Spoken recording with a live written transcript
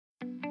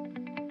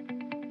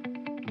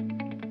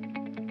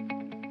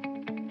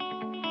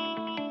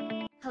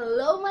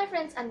Hello my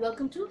friends and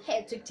welcome to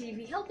Hair Trick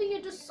TV, helping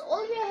you to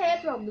solve your hair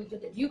problems so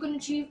that you can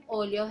achieve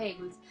all your hair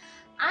goals.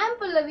 I am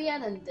Pallavi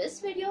and in this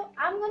video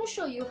I'm going to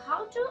show you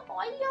how to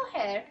oil your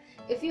hair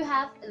if you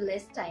have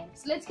less time.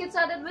 So let's get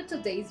started with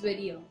today's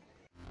video.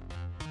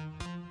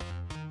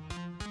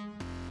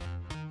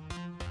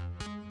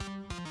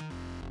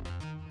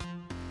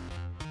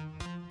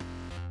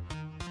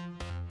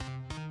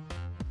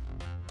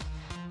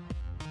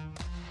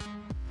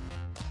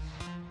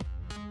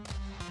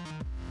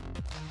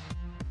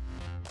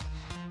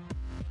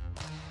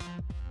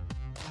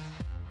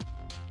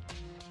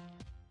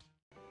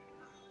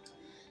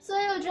 So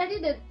I already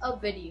did a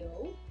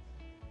video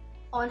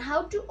on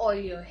how to oil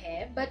your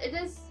hair, but it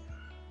is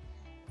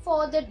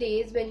for the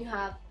days when you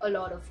have a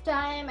lot of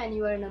time and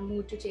you are in a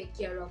mood to take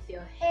care of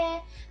your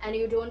hair and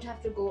you don't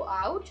have to go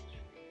out.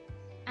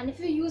 And if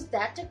you use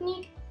that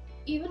technique,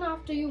 even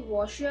after you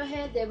wash your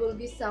hair, there will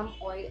be some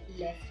oil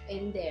left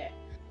in there.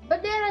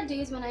 But there are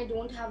days when I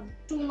don't have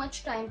too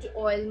much time to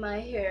oil my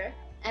hair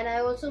and I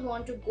also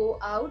want to go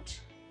out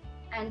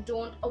and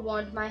don't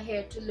want my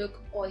hair to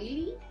look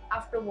oily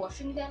after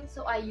washing them,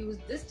 so I use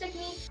this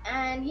technique.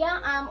 And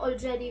yeah, I'm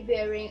already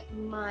wearing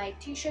my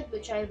t-shirt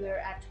which I wear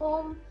at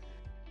home.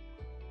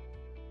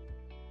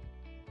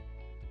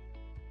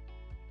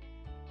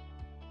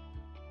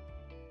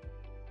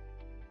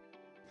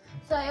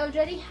 So I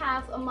already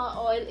have my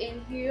oil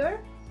in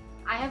here.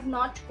 I have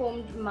not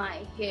combed my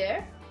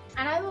hair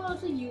and I will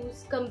also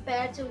use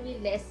comparatively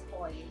less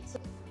oil.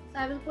 So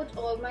I will put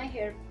all my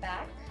hair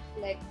back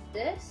like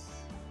this.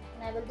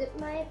 I will dip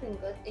my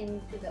fingers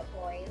into the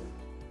oil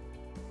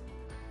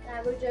and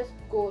I will just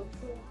go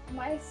through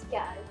my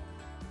scalp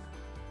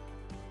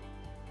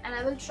and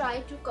I will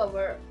try to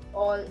cover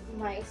all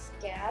my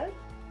scalp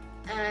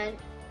and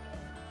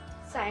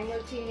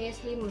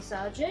simultaneously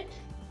massage it.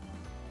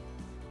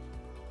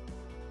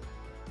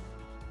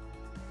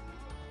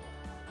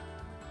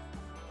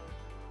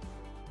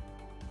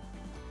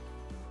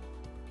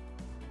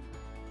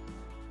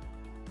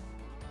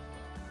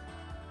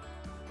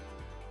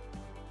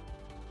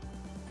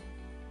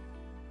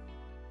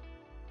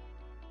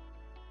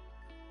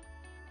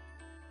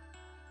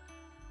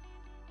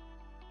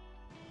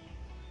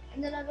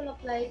 And then I will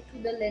apply it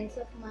to the length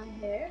of my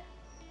hair.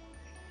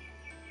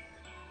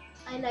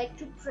 I like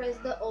to press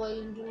the oil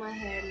into my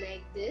hair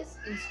like this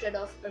instead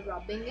of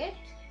rubbing it.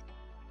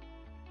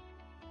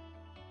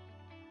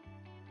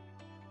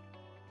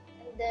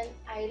 And then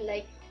I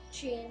like to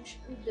change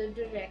the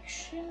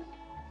direction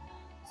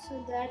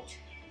so that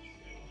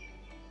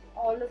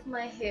all of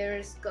my hair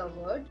is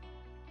covered.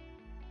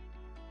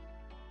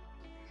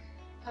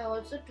 I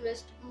also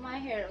twist my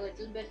hair a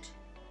little bit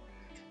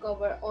to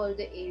cover all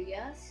the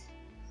areas.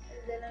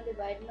 Then I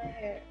divide my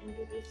hair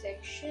into two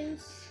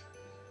sections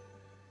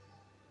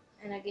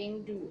and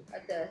again do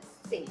the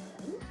same.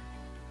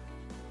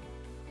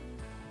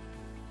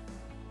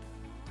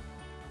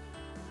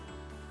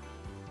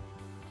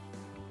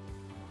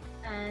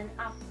 And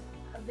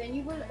when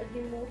you will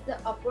remove the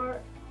upper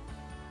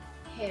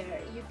hair,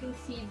 you can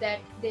see that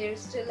there's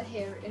still a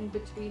hair in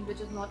between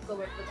which is not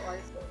covered with oil.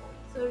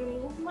 So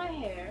remove my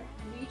hair,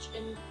 reach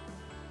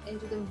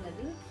into the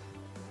middle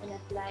and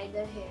apply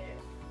the hair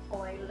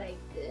oil like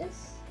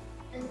this,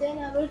 and then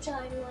I will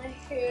tie my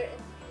hair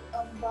into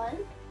a bun,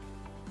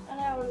 and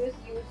I always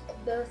use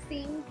the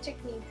same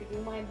technique to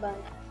do my bun.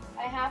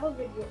 I have a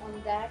video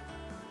on that.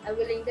 I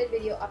will link that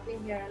video up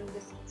in here in the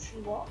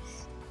description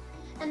box.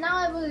 And now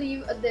I will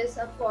leave this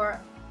for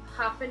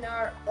half an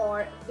hour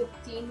or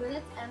 15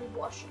 minutes and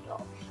wash it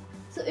off.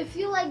 So if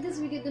you like this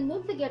video, then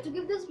don't forget to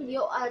give this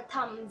video a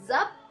thumbs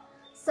up.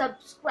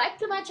 Subscribe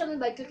to my channel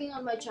by clicking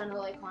on my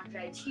channel icon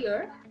right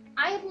here.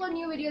 I upload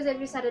new videos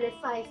every Saturday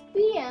at 5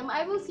 PM.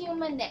 I will see you in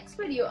my next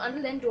video.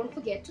 Until then, don't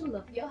forget to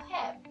love your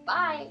hair.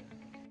 Bye.